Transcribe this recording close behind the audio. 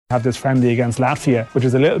Have this friendly against Latvia, which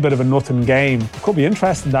is a little bit of a nothing game. It could be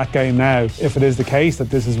interesting, that game now, if it is the case that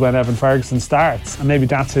this is when Evan Ferguson starts, and maybe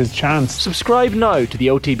that's his chance. Subscribe now to the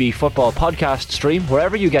OTB Football Podcast stream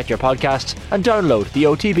wherever you get your podcasts, and download the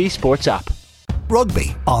OTB Sports app.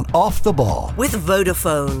 Rugby on Off the Ball. With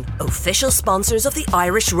Vodafone, official sponsors of the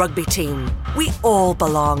Irish rugby team. We all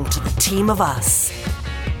belong to the team of us.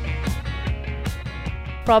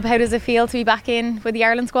 Rob, how does it feel to be back in with the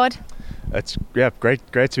Ireland squad? It's great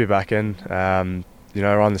to be back in. Around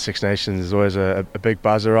the Six Nations, there's always a big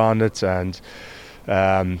buzz around it, and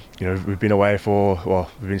we've been away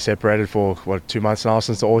we've been separated for 2 months now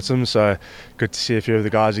since the autumn. So good to see a few of the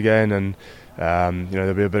guys again, and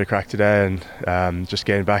there'll be a bit of crack today, and just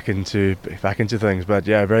getting back into things. But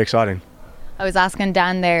yeah, very exciting. I was asking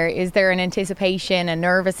Dan there, is there an anticipation, a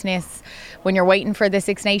nervousness when you're waiting for the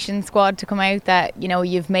Six Nations squad to come out that,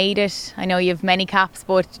 you've made it? I know you've many caps,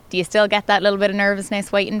 but do you still get that little bit of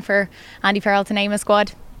nervousness waiting for Andy Farrell to name a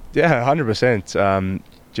squad? Yeah, 100%.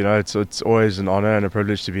 It's always an honour and a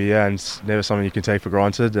privilege to be here, and it's never something you can take for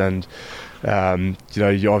granted. And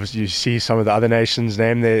you see some of the other nations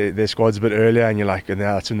name their squads a bit earlier, and you're like, and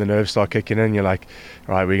that's when the nerves start kicking in. You're like,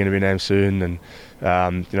 right, we're going to be named soon. And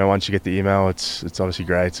once you get the email, it's obviously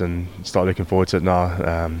great, and start looking forward to it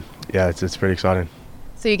now. It's pretty exciting.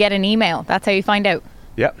 So you get an email. That's how you find out.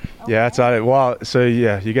 Yeah, that's how it. Well, so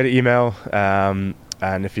yeah, you get an email,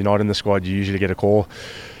 and if you're not in the squad, you usually get a call.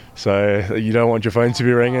 So you don't want your phone to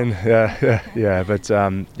be ringing.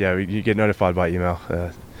 You get notified by email.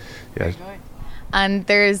 And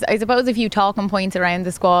there's, I suppose, a few talking points around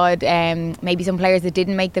the squad. Maybe some players that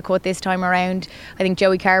didn't make the cut this time around. I think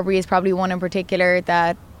Joey Carberry is probably one in particular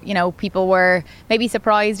that people were maybe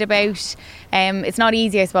surprised about. It's not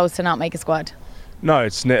easy, I suppose, to not make a squad. No,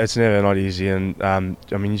 it's never not easy. And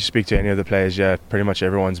you speak to any of the players, pretty much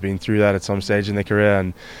everyone's been through that at some stage in their career.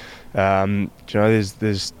 And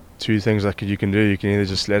there's two things that you can do. You can either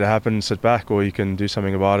just let it happen, sit back, or you can do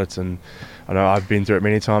something about it. And I know I've been through it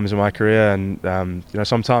many times in my career, and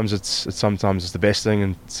sometimes it's the best thing,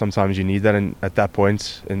 and sometimes you need that at that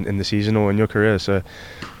point in the season or in your career. So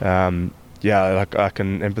I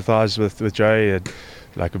can empathise with Joey.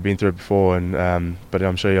 I've been through it before, but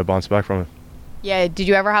I'm sure you'll bounce back from it. Yeah, did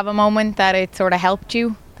you ever have a moment that it sort of helped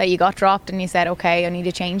you, that you got dropped and you said, okay, I need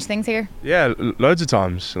to change things here? Yeah, loads of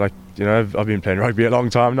times. I've been playing rugby a long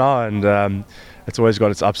time now, and it's always got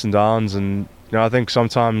its ups and downs. And I think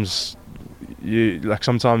sometimes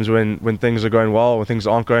when things are going well, when things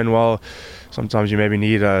aren't going well, sometimes you maybe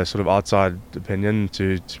need a sort of outside opinion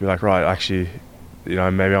to be like, right, actually,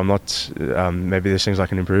 maybe I'm not. Maybe there's things I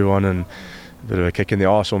can improve on, and a bit of a kick in the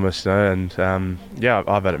arse almost. And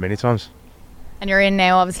I've had it many times. And you're in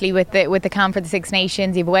now, obviously, with the camp for the Six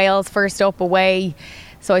Nations. You have Wales first up away.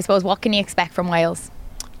 So I suppose, what can you expect from Wales?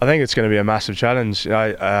 I think it's going to be a massive challenge.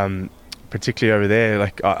 Particularly over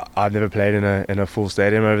there. I've never played in a full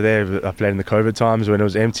stadium over there. I've played in the COVID times when it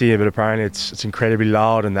was empty, but apparently it's incredibly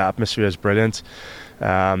loud and the atmosphere is brilliant.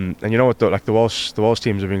 And you know what? The Welsh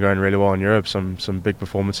teams have been going really well in Europe. Some big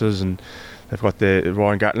performances, and they've got their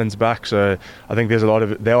Ryan Gatland's back. So I think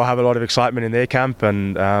they'll have a lot of excitement in their camp,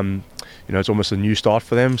 and it's almost a new start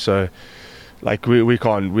for them. So we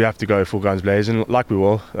have to go full guns blazing,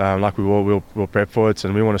 we'll prep for it,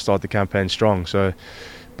 and we want to start the campaign strong. So,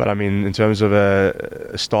 but in terms of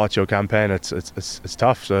a start your campaign, it's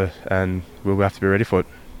tough. So, and we'll have to be ready for it.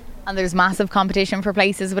 And there's massive competition for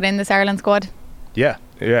places within this Ireland squad. Yeah,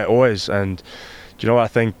 always. And I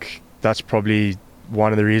think that's probably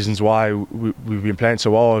one of the reasons why we've been playing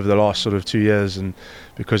so well over the last sort of 2 years, and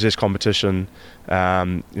because there's competition,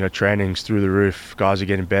 training's through the roof. Guys are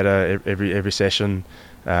getting better every session,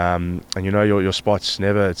 and your spot's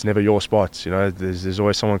never your spot. There's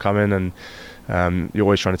always someone coming, and you're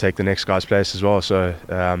always trying to take the next guy's place as well. So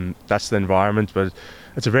that's the environment, but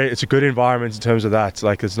it's a good environment in terms of that.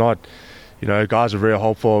 It's not. Guys are very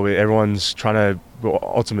hopeful. Everyone's trying to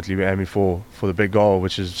ultimately be aiming for the big goal,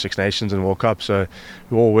 which is Six Nations and World Cup. So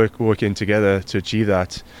we all working together to achieve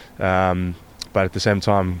that, but at the same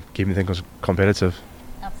time keeping things competitive.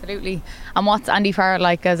 Absolutely. And what's Andy Farrell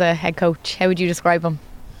like as a head coach? How would you describe him?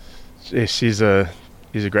 Yes, he's a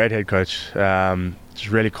great head coach. Just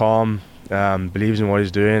really calm, believes in what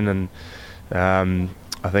he's doing, and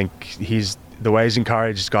I think the way he's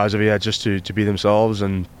encouraged guys over here just to be themselves,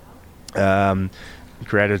 and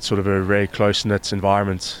created sort of a very close-knit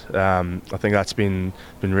environment. I think that's been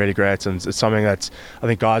really great, and it's something that I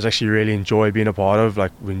think guys actually really enjoy being a part of.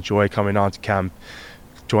 We enjoy coming out to camp,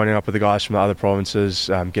 joining up with the guys from the other provinces,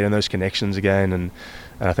 getting those connections again, and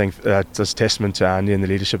I think that's a testament to Andy and the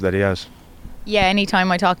leadership that he has. Yeah,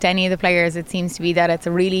 anytime I talk to any of the players, it seems to be that it's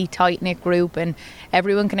a really tight-knit group and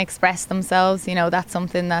everyone can express themselves. You know, that's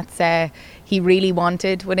something that he really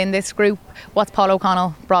wanted within this group. What's Paul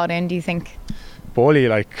O'Connell brought in, do you think? Paulie,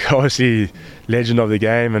 like, obviously legend of the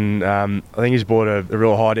game, and I think he's brought a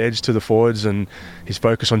real hard edge to the forwards, and his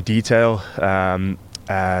focus on detail,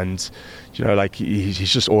 and you know, like, he's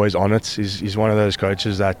just always on it. He's one of those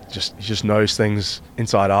coaches that just knows things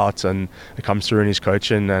inside out, and it comes through in his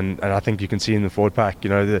coaching, and I think you can see in the forward pack, you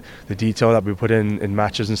know, the detail that we put in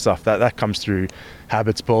matches and stuff, that comes through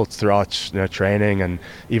habits built throughout, you know, training, and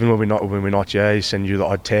even when we're not here, he sends you the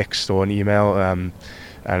odd text or an email,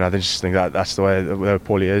 and I just think that's the way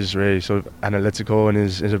Paulie is, really sort of analytical in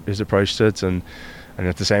his approach to it, and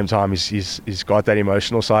at the same time he's got that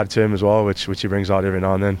emotional side to him as well, which he brings out every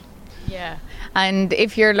now and then. Yeah, and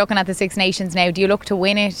if you're looking at the Six Nations now, do you look to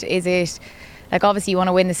win it? Is it, like, obviously you want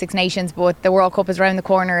to win the Six Nations, but the World Cup is around the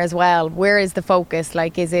corner as well. Where is the focus?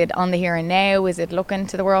 Like, is it on the here and now? Is it looking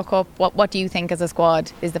to the World Cup? What do you think as a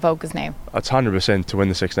squad is the focus now? It's 100% to win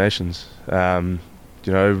the Six Nations. You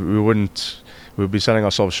know, we'd be selling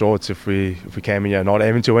ourselves short if we came in here not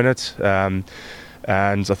aiming to win it. And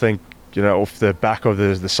I think, you know, off the back of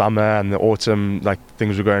the summer and the autumn, like,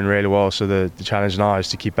 things were going really well. So the challenge now is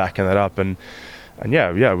to keep backing that up, and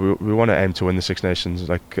yeah, we want to aim to win the Six Nations.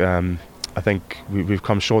 Like, I think we've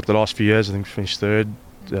come short the last few years. I think we finished third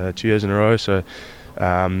 2 years in a row. So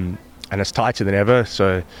and it's tighter than ever.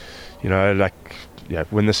 So, you know, like, yeah,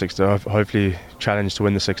 win the Six. Hopefully, challenge to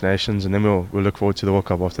win the Six Nations, and then we'll look forward to the World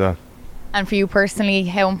Cup after that. And for you personally,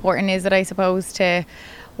 how important is it, I suppose, to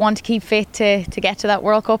want to keep fit to get to that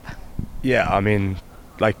World Cup? Yeah, I mean,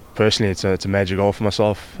 like, personally, it's a major goal for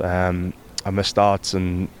myself. I missed starts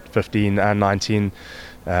in 15 and 19,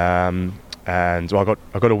 and well,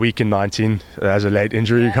 I got a week in 19 as a late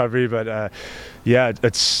injury recovery. But yeah,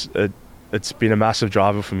 it's been a massive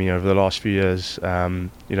driver for me over the last few years.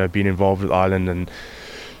 You know, being involved with Ireland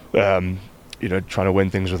and you know, trying to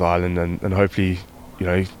win things with Ireland, and hopefully, you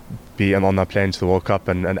know, be on that plane to the World Cup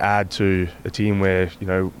and add to a team where, you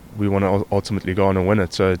know, we want to ultimately go on and win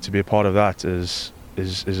it. So to be a part of that is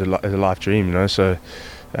a life dream, you know. So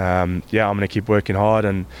yeah, I'm going to keep working hard,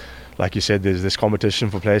 and like you said, there's this competition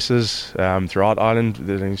for places throughout Ireland.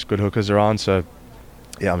 There's good hookers around, so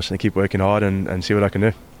yeah, I'm just going to keep working hard and see what I can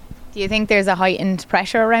do. Do you think there's a heightened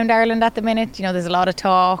pressure around Ireland at the minute? You know, there's a lot of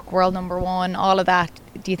talk, world number one, all of that.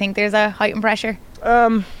 Do you think there's a heightened pressure?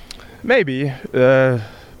 Maybe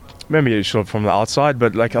sort of from the outside,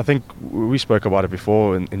 but like, I think we spoke about it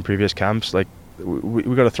before in previous camps. Like,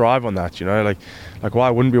 we got to thrive on that, you know. Like why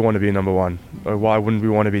wouldn't we want to be number one? Or why wouldn't we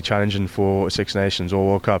want to be challenging for Six Nations or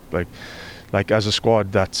World Cup? Like as a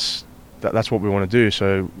squad, that's what we want to do.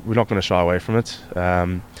 So we're not going to shy away from it.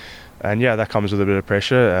 And yeah, that comes with a bit of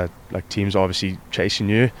pressure. Like, teams are obviously chasing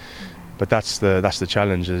you, but that's the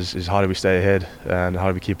challenge. Is how do we stay ahead and how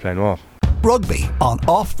do we keep playing well? Rugby on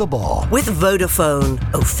Off the Ball. With Vodafone,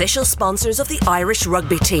 official sponsors of the Irish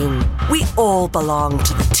rugby team. We all belong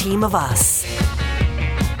to the team of us.